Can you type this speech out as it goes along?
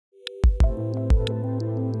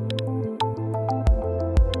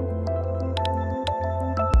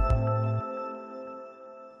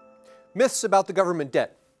Myths about the government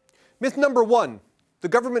debt. Myth number one, the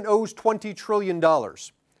government owes $20 trillion.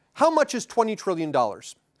 How much is $20 trillion?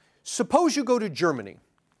 Suppose you go to Germany,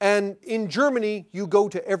 and in Germany you go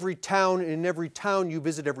to every town, and in every town you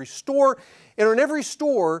visit every store, and in every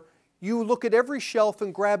store you look at every shelf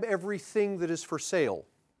and grab everything that is for sale.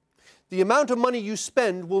 The amount of money you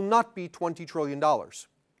spend will not be $20 trillion.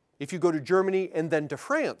 If you go to Germany and then to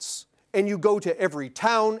France, and you go to every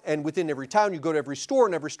town, and within every town you go to every store,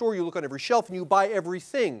 and every store you look on every shelf and you buy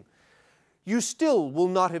everything, you still will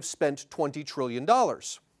not have spent $20 trillion.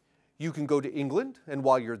 You can go to England, and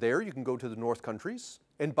while you're there, you can go to the North countries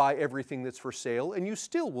and buy everything that's for sale, and you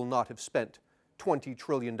still will not have spent $20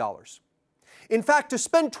 trillion. In fact, to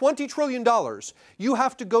spend $20 trillion, you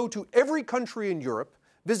have to go to every country in Europe,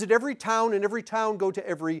 visit every town, in every town, go to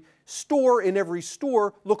every store, in every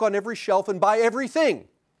store, look on every shelf, and buy everything.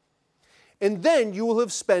 And then you will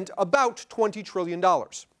have spent about $20 trillion.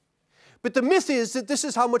 But the myth is that this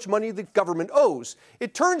is how much money the government owes.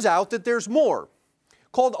 It turns out that there's more,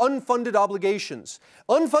 called unfunded obligations.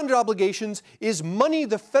 Unfunded obligations is money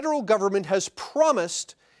the federal government has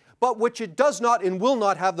promised, but which it does not and will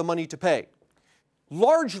not have the money to pay.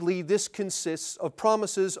 Largely, this consists of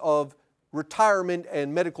promises of retirement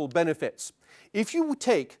and medical benefits. If you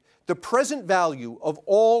take the present value of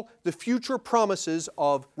all the future promises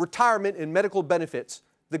of retirement and medical benefits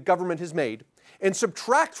the government has made, and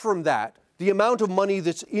subtract from that the amount of money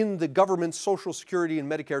that's in the government's Social Security and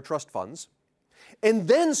Medicare trust funds, and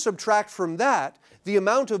then subtract from that the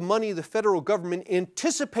amount of money the federal government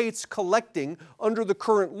anticipates collecting under the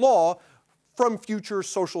current law from future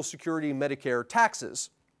Social Security and Medicare taxes,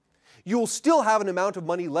 you'll still have an amount of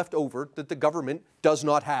money left over that the government does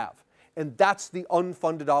not have. And that's the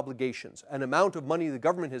unfunded obligations, an amount of money the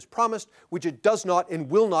government has promised which it does not and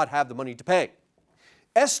will not have the money to pay.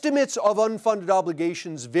 Estimates of unfunded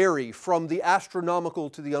obligations vary from the astronomical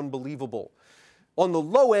to the unbelievable. On the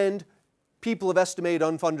low end, people have estimated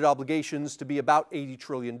unfunded obligations to be about $80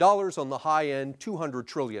 trillion, on the high end, $200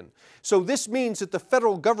 trillion. So this means that the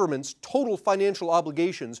federal government's total financial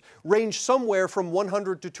obligations range somewhere from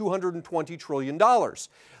 $100 to $220 trillion.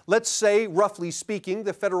 Let's say, roughly speaking,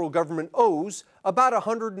 the federal government owes about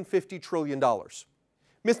 $150 trillion.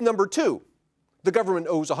 Myth number two, the government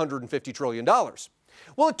owes $150 trillion.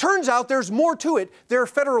 Well, it turns out there's more to it. There are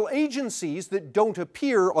federal agencies that don't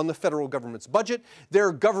appear on the federal government's budget. There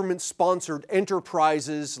are government-sponsored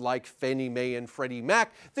enterprises like Fannie Mae and Freddie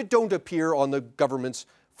Mac that don't appear on the government's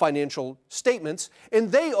financial statements,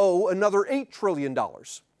 and they owe another $8 trillion.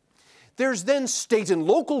 There's then state and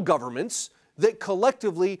local governments that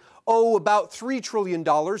collectively owe about $3 trillion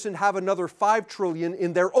and have another $5 trillion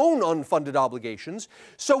in their own unfunded obligations.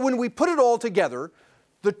 So when we put it all together,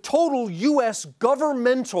 the total U.S.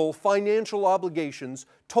 governmental financial obligations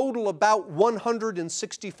total about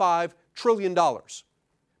 $165 trillion.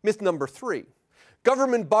 Myth number three,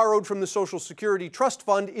 government borrowed from the Social Security Trust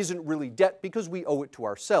Fund isn't really debt because we owe it to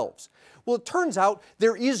ourselves. Well, it turns out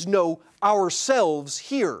there is no ourselves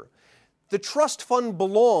here. The trust fund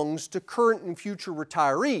belongs to current and future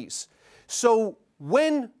retirees. So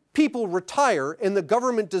when people retire and the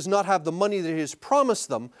government does not have the money that it has promised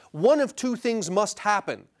them, one of two things must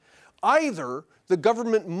happen. Either the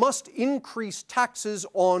government must increase taxes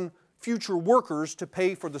on future workers to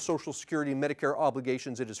pay for the Social Security and Medicare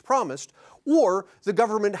obligations it has promised, or the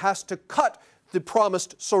government has to cut the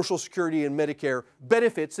promised Social Security and Medicare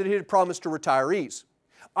benefits that it had promised to retirees.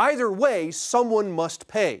 Either way, someone must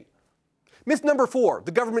pay. Myth number four,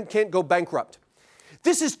 the government can't go bankrupt.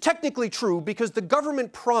 This is technically true because the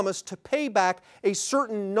government promised to pay back a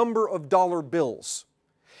certain number of dollar bills.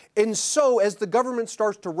 And so as the government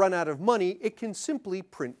starts to run out of money, it can simply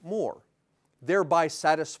print more, thereby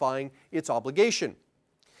satisfying its obligation.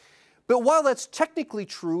 But while that's technically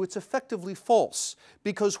true, it's effectively false,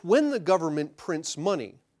 because when the government prints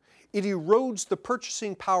money, it erodes the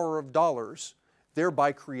purchasing power of dollars,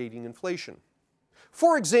 thereby creating inflation.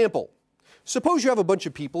 For example, suppose you have a bunch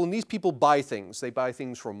of people, and these people buy things. They buy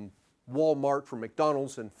things from Walmart, from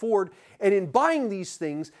McDonald's, and Ford, and in buying these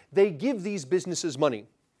things, they give these businesses money.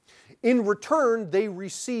 In return, they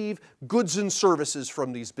receive goods and services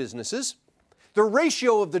from these businesses. The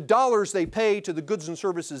ratio of the dollars they pay to the goods and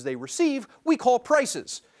services they receive, we call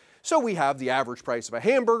prices. So we have the average price of a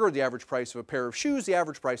hamburger, the average price of a pair of shoes, the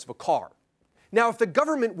average price of a car. Now, if the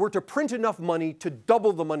government were to print enough money to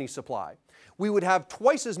double the money supply, we would have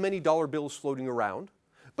twice as many dollar bills floating around,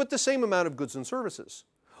 but the same amount of goods and services.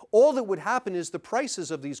 All that would happen is the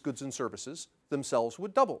prices of these goods and services themselves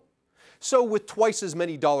would double. So with twice as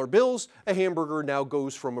many dollar bills, a hamburger now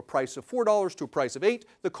goes from a price of $4 to a price of $8.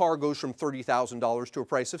 The car goes from $30,000 to a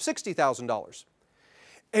price of $60,000.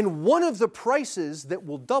 And one of the prices that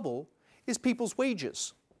will double is people's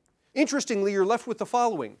wages. Interestingly, you're left with the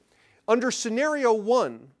following. Under scenario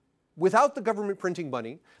 1, without the government printing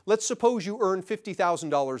money, let's suppose you earn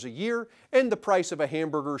 $50,000 a year and the price of a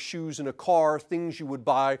hamburger, shoes, and a car, things you would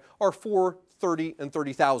buy, are $4,000, $30,000, and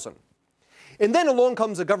 $30,000. And then along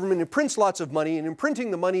comes the government and prints lots of money, and in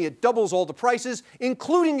printing the money, it doubles all the prices,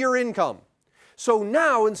 including your income. So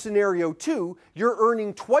now in scenario 2, you're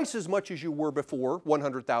earning twice as much as you were before,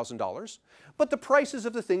 $100,000, but the prices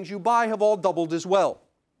of the things you buy have all doubled as well.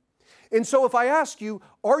 And so if I ask you,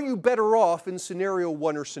 are you better off in scenario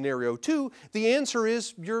 1 or scenario 2, the answer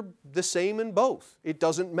is you're the same in both. It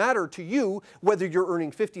doesn't matter to you whether you're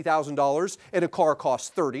earning $50,000 and a car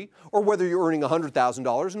costs $30,000, or whether you're earning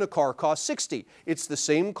 $100,000 and a car costs $60,000. It's the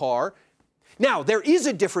same car. Now, there is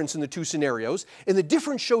a difference in the two scenarios, and the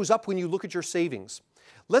difference shows up when you look at your savings.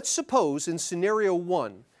 Let's suppose in scenario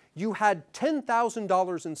 1, you had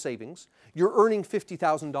 $10,000 in savings, you're earning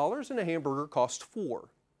 $50,000, and a hamburger costs $4,000.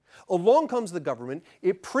 Along comes the government,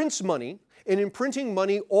 it prints money, and in printing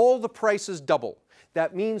money, all the prices double.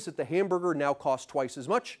 That means that the hamburger now costs twice as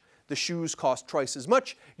much, the shoes cost twice as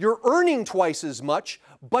much, you're earning twice as much,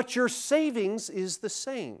 but your savings is the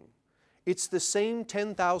same. It's the same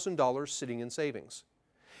 $10,000 sitting in savings.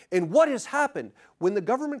 And what has happened when the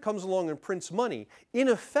government comes along and prints money, in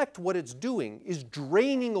effect what it's doing is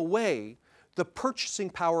draining away the purchasing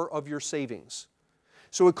power of your savings.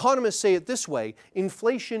 So economists say it this way,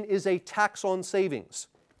 inflation is a tax on savings.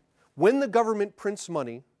 When the government prints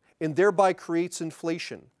money and thereby creates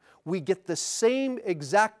inflation, we get the same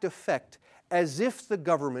exact effect as if the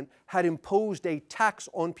government had imposed a tax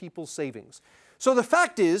on people's savings. So the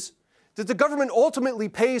fact is that the government ultimately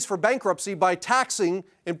pays for bankruptcy by taxing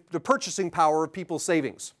the purchasing power of people's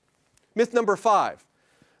savings. Myth number 5,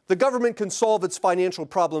 the government can solve its financial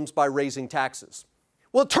problems by raising taxes.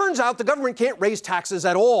 Well, it turns out the government can't raise taxes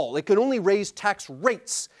at all. It can only raise tax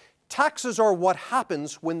rates. Taxes are what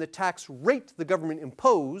happens when the tax rate the government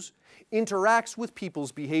imposes interacts with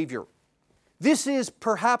people's behavior. This is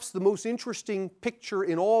perhaps the most interesting picture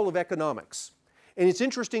in all of economics. And it's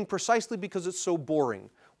interesting precisely because it's so boring.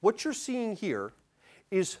 What you're seeing here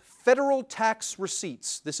is federal tax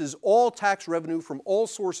receipts. This is all tax revenue from all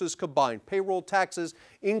sources combined. Payroll taxes,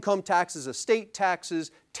 income taxes, estate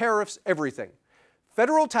taxes, tariffs, everything.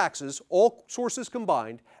 Federal taxes, all sources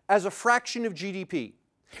combined, as a fraction of GDP.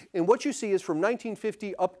 And what you see is from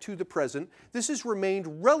 1950 up to the present, this has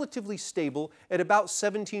remained relatively stable at about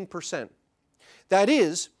 17%. That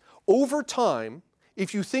is, over time,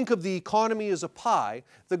 if you think of the economy as a pie,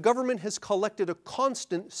 the government has collected a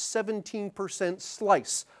constant 17%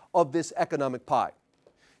 slice of this economic pie.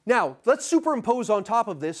 Now, let's superimpose on top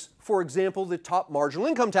of this, for example, the top marginal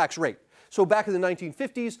income tax rate. So back in the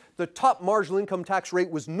 1950s, the top marginal income tax rate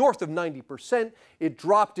was north of 90%. It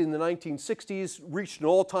dropped in the 1960s, reached an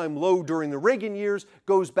all-time low during the Reagan years,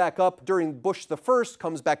 goes back up during Bush the first,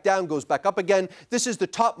 comes back down, goes back up again. This is the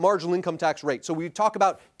top marginal income tax rate. So we talk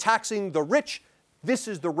about taxing the rich. This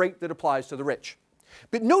is the rate that applies to the rich.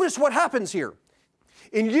 But notice what happens here.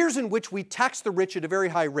 In years in which we taxed the rich at a very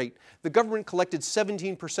high rate, the government collected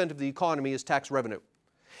 17% of the economy as tax revenue.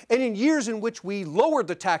 And in years in which we lowered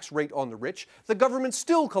the tax rate on the rich, the government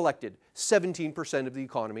still collected 17% of the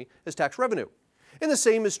economy as tax revenue. And the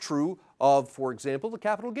same is true of, for example, the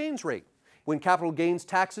capital gains rate. When capital gains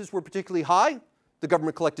taxes were particularly high, the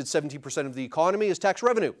government collected 17% of the economy as tax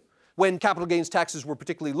revenue. When capital gains taxes were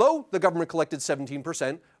particularly low, the government collected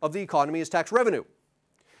 17% of the economy as tax revenue.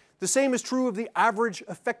 The same is true of the average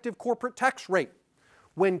effective corporate tax rate.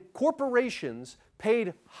 When corporations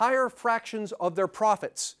paid higher fractions of their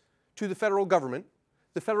profits to the federal government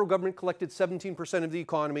collected 17% of the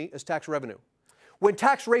economy as tax revenue. When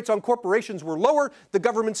tax rates on corporations were lower, the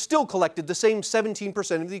government still collected the same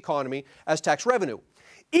 17% of the economy as tax revenue.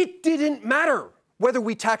 It didn't matter whether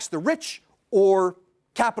we taxed the rich or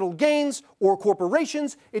capital gains or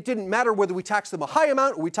corporations. It didn't matter whether we taxed them a high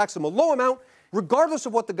amount or we taxed them a low amount. Regardless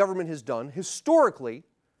of what the government has done, historically,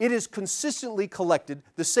 it has consistently collected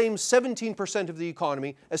the same 17% of the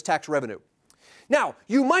economy as tax revenue. Now,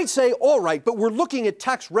 you might say, all right, but we're looking at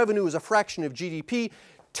tax revenue as a fraction of GDP.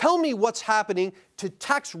 Tell me what's happening to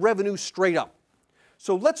tax revenue straight up.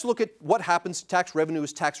 So let's look at what happens to tax revenue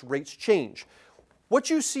as tax rates change. What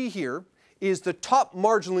you see here is the top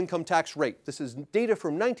marginal income tax rate. This is data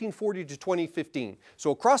from 1940 to 2015. So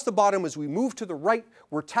across the bottom, as we move to the right,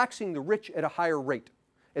 we're taxing the rich at a higher rate.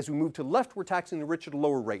 As we move to the left, we're taxing the rich at a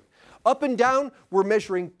lower rate. Up and down, we're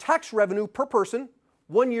measuring tax revenue per person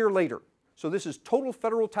 1 year later. So this is total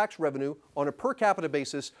federal tax revenue on a per capita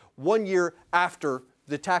basis 1 year after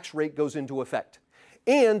the tax rate goes into effect.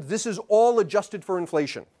 And this is all adjusted for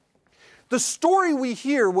inflation. The story we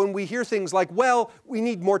hear when we hear things like, well, we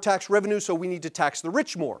need more tax revenue, so we need to tax the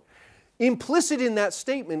rich more. Implicit in that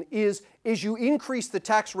statement is, as you increase the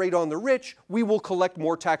tax rate on the rich, we will collect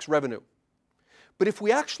more tax revenue. But if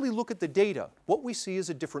we actually look at the data, what we see is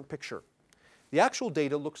a different picture. The actual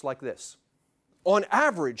data looks like this. On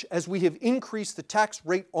average, as we have increased the tax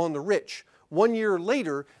rate on the rich, 1 year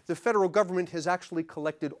later, the federal government has actually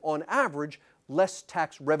collected, on average, less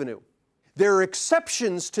tax revenue. There are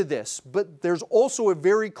exceptions to this, but there's also a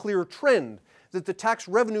very clear trend that the tax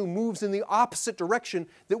revenue moves in the opposite direction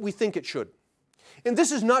that we think it should. And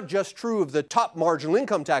this is not just true of the top marginal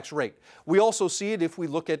income tax rate. We also see it if we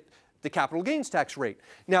look at the capital gains tax rate.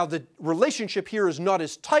 Now, the relationship here is not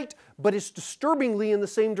as tight, but it's disturbingly in the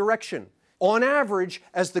same direction. On average,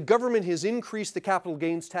 as the government has increased the capital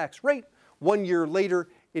gains tax rate, 1 year later,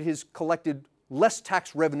 it has collected less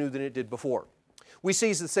tax revenue than it did before. We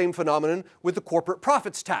see the same phenomenon with the corporate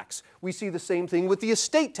profits tax. We see the same thing with the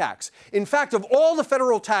estate tax. In fact, of all the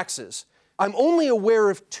federal taxes, I'm only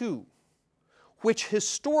aware of two, which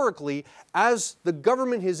historically, as the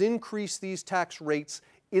government has increased these tax rates,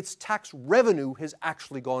 its tax revenue has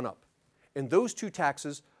actually gone up. And those two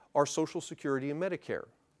taxes are Social Security and Medicare.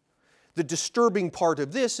 The disturbing part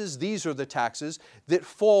of this is these are the taxes that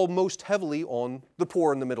fall most heavily on the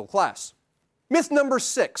poor and the middle class. Myth number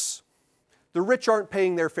 6. The rich aren't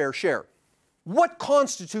paying their fair share. What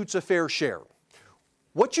constitutes a fair share?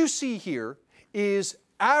 What you see here is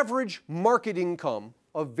average market income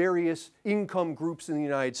of various income groups in the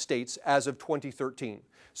United States as of 2013.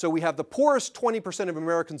 So we have the poorest 20% of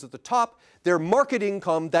Americans at the top. Their market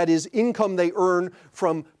income, that is income they earn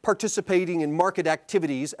from participating in market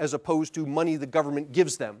activities as opposed to money the government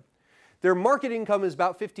gives them. Their market income is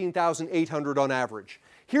about $15,800 on average.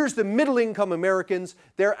 Here's the middle income Americans.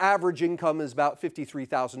 Their average income is about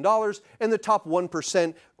 $53,000, and the top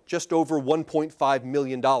 1% just over $1.5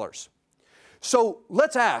 million. So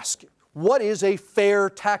let's ask, what is a fair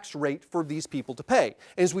tax rate for these people to pay?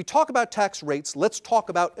 And as we talk about tax rates, let's talk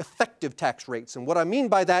about effective tax rates. And what I mean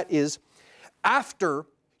by that is, after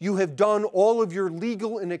you have done all of your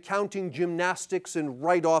legal and accounting gymnastics and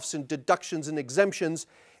write-offs and deductions and exemptions,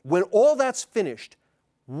 when all that's finished,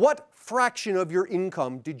 what fraction of your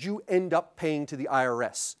income did you end up paying to the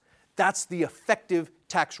IRS? That's the effective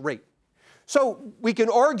tax rate. So we can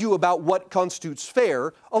argue about what constitutes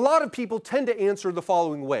fair. A lot of people tend to answer the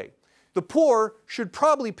following way. The poor should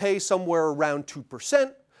probably pay somewhere around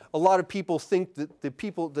 2%. A lot of people think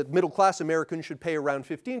that middle-class Americans should pay around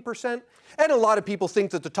 15%. And a lot of people think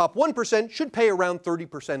that the top 1% should pay around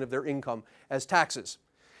 30% of their income as taxes.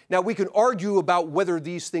 Now, we can argue about whether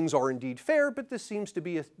these things are indeed fair, but these seem to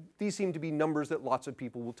be numbers that lots of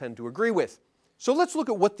people will tend to agree with. So let's look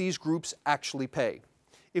at what these groups actually pay.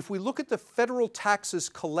 If we look at the federal taxes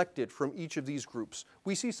collected from each of these groups,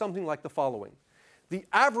 we see something like the following. The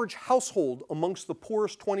average household amongst the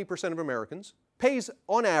poorest 20% of Americans pays,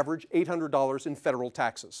 on average, $800 in federal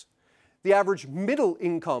taxes. The average middle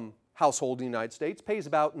income household in the United States pays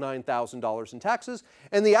about $9,000 in taxes,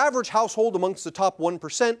 and the average household amongst the top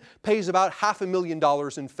 1% pays about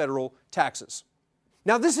 $500,000 in federal taxes.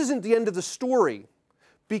 Now, this isn't the end of the story,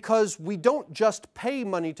 because we don't just pay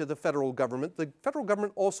money to the federal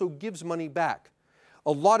government also gives money back.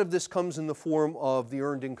 A lot of this comes in the form of the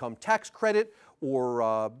Earned Income Tax Credit,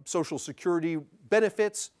 or Social Security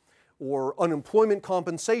benefits, or unemployment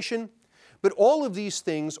compensation. But all of these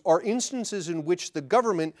things are instances in which the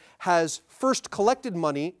government has first collected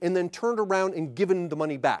money and then turned around and given the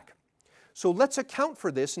money back. So let's account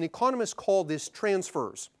for this, and economists call this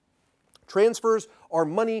transfers. Transfers are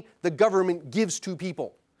money the government gives to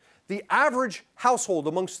people. The average household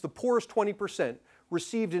amongst the poorest 20%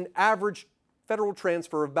 received an average federal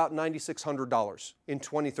transfer of about $9,600 in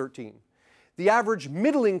 2013. The average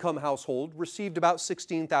middle-income household received about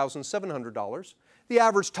 $16,700. The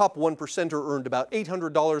average top 1%er earned about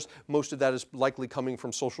 $800. Most of that is likely coming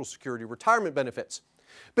from Social Security retirement benefits.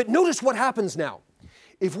 But notice what happens now.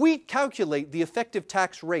 If we calculate the effective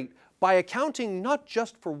tax rate by accounting not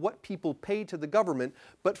just for what people pay to the government,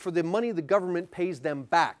 but for the money the government pays them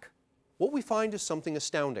back, what we find is something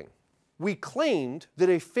astounding. We claimed that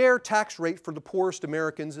a fair tax rate for the poorest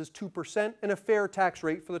Americans is 2% and a fair tax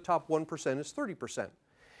rate for the top 1% is 30%.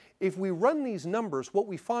 If we run these numbers, what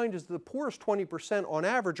we find is that the poorest 20% on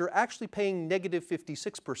average are actually paying negative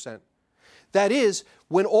 56%. That is,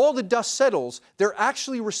 when all the dust settles, they're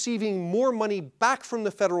actually receiving more money back from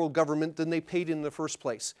the federal government than they paid in the first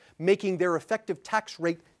place, making their effective tax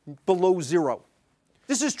rate below zero.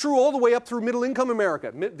 This is true all the way up through middle-income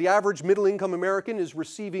America. The average middle-income American is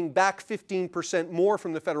receiving back 15% more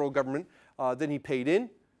from the federal government than he paid in.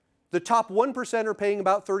 The top 1% are paying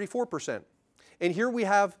about 34%. And here we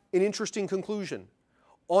have an interesting conclusion.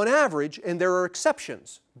 On average, and there are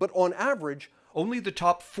exceptions, but on average, only the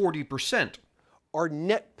top 40% are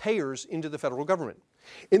net payers into the federal government.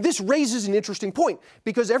 And this raises an interesting point,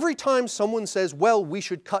 because every time someone says, well, we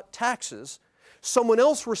should cut taxes, someone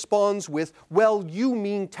else responds with, well, you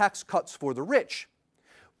mean tax cuts for the rich.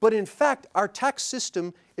 But in fact, our tax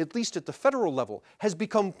system, at least at the federal level, has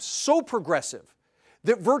become so progressive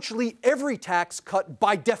that virtually every tax cut,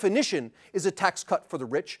 by definition, is a tax cut for the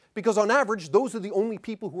rich, because on average, those are the only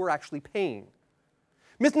people who are actually paying.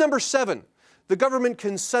 Myth number 7, the government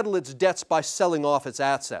can settle its debts by selling off its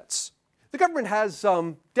assets. The government has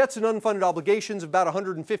debts and unfunded obligations of about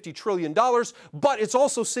 $150 trillion, but it's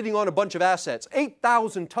also sitting on a bunch of assets.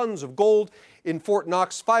 8,000 tons of gold in Fort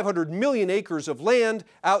Knox, 500 million acres of land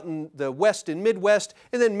out in the West and Midwest,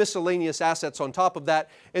 and then miscellaneous assets on top of that.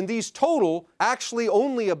 And these total actually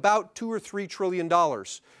only about $2 or $3 trillion.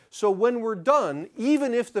 So when we're done,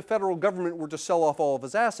 even if the federal government were to sell off all of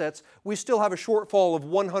its assets, we still have a shortfall of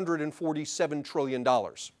 $147 trillion.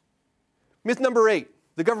 Myth number 8.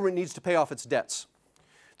 The government needs to pay off its debts.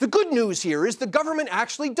 The good news here is the government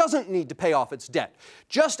actually doesn't need to pay off its debt.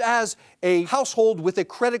 Just as a household with a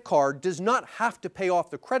credit card does not have to pay off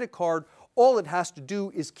the credit card, all it has to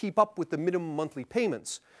do is keep up with the minimum monthly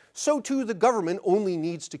payments. So too the government only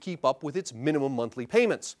needs to keep up with its minimum monthly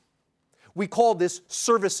payments. We call this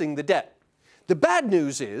servicing the debt. The bad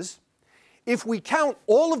news is, if we count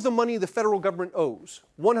all of the money the federal government owes,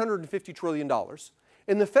 $150 trillion,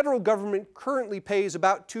 and the federal government currently pays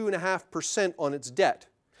about 2.5% on its debt,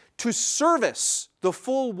 to service the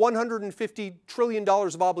full $150 trillion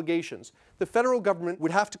of obligations, the federal government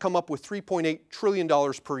would have to come up with $3.8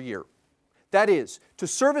 trillion per year. That is, to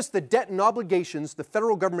service the debt and obligations the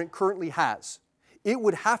federal government currently has, it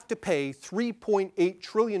would have to pay $3.8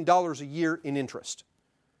 trillion a year in interest.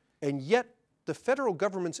 And yet, the federal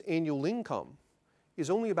government's annual income is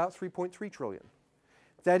only about $3.3 trillion.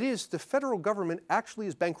 That is, the federal government actually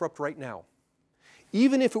is bankrupt right now.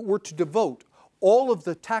 Even if it were to devote all of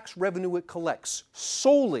the tax revenue it collects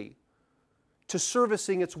solely to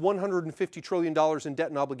servicing its $150 trillion in debt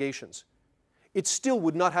and obligations, it still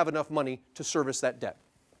would not have enough money to service that debt.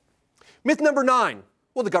 Myth number 9,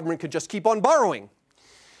 well, the government could just keep on borrowing.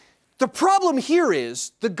 The problem here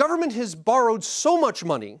is the government has borrowed so much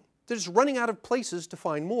money that it's running out of places to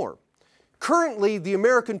find more. Currently, the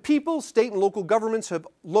American people, state and local governments have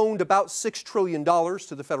loaned about $6 trillion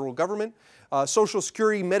to the federal government. Social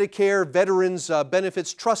Security, Medicare, Veterans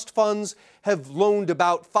Benefits Trust Funds have loaned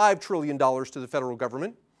about $5 trillion to the federal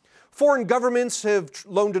government. Foreign governments have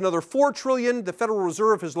loaned another $4 trillion, the Federal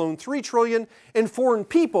Reserve has loaned $3 trillion, and foreign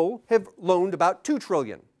people have loaned about $2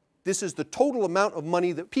 trillion. This is the total amount of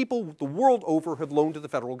money that people the world over have loaned to the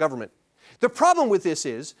federal government. The problem with this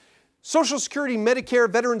is, Social Security, Medicare,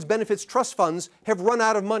 Veterans Benefits Trust Funds have run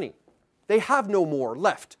out of money. They have no more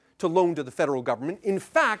left to loan to the federal government. In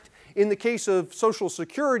fact, in the case of Social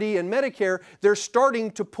Security and Medicare, they're starting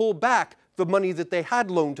to pull back the money that they had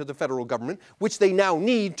loaned to the federal government, which they now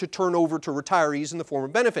need to turn over to retirees in the form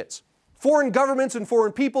of benefits. Foreign governments and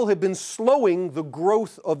foreign people have been slowing the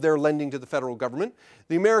growth of their lending to the federal government.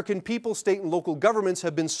 The American people, state and local governments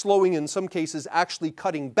have been slowing, in some cases actually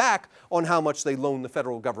cutting back on how much they loan the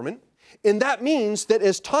federal government. And that means that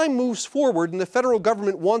as time moves forward and the federal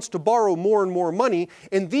government wants to borrow more and more money,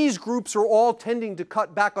 and these groups are all tending to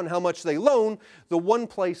cut back on how much they loan, the one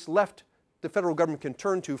place left the federal government can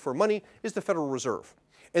turn to for money is the Federal Reserve.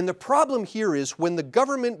 And the problem here is when the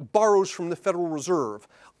government borrows from the Federal Reserve,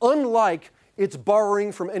 unlike its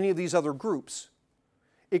borrowing from any of these other groups,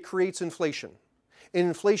 it creates inflation. And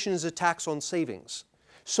inflation is a tax on savings.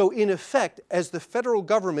 So in effect, as the federal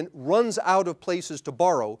government runs out of places to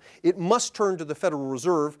borrow, it must turn to the Federal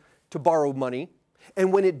Reserve to borrow money.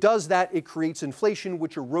 And when it does that, it creates inflation,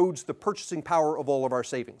 which erodes the purchasing power of all of our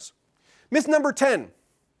savings. Myth number 10,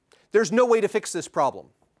 there's no way to fix this problem.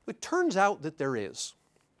 It turns out that there is.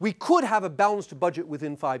 We could have a balanced budget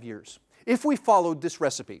within 5 years if we followed this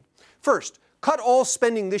recipe. First, Cut all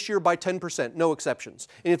spending this year by 10%, no exceptions.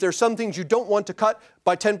 And if there's some things you don't want to cut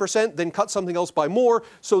by 10%, then cut something else by more,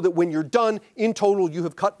 so that when you're done, in total, you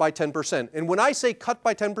have cut by 10%. And when I say cut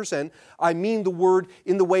by 10%, I mean the word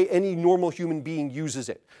in the way any normal human being uses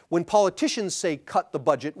it. When politicians say cut the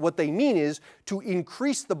budget, what they mean is to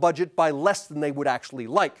increase the budget by less than they would actually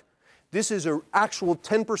like. This is an actual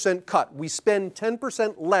 10% cut. We spend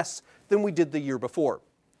 10% less than we did the year before.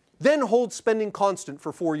 Then hold spending constant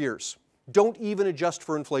for 4 years. Don't even adjust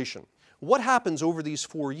for inflation. What happens over these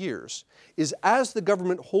 4 years is, as the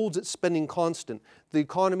government holds its spending constant, the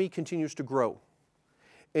economy continues to grow.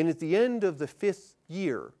 And at the end of the 5th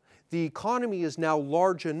year, the economy is now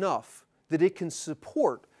large enough that it can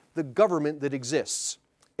support the government that exists.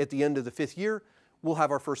 At the end of the 5th year, we'll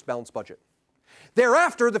have our first balanced budget.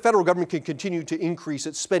 Thereafter, the federal government can continue to increase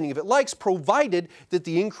its spending if it likes, provided that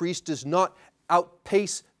the increase does not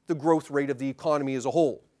outpace the growth rate of the economy as a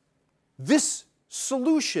whole. This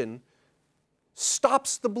solution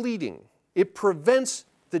stops the bleeding. It prevents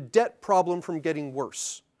the debt problem from getting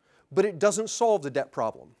worse, but it doesn't solve the debt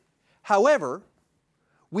problem. However,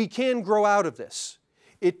 we can grow out of this.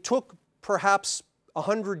 It took perhaps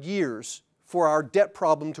 100 years for our debt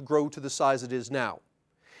problem to grow to the size it is now.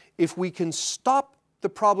 If we can stop the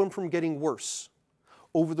problem from getting worse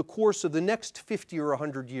over the course of the next 50 or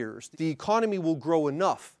 100 years, the economy will grow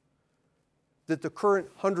enough that the current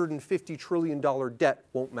 $150 trillion debt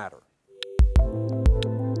won't matter.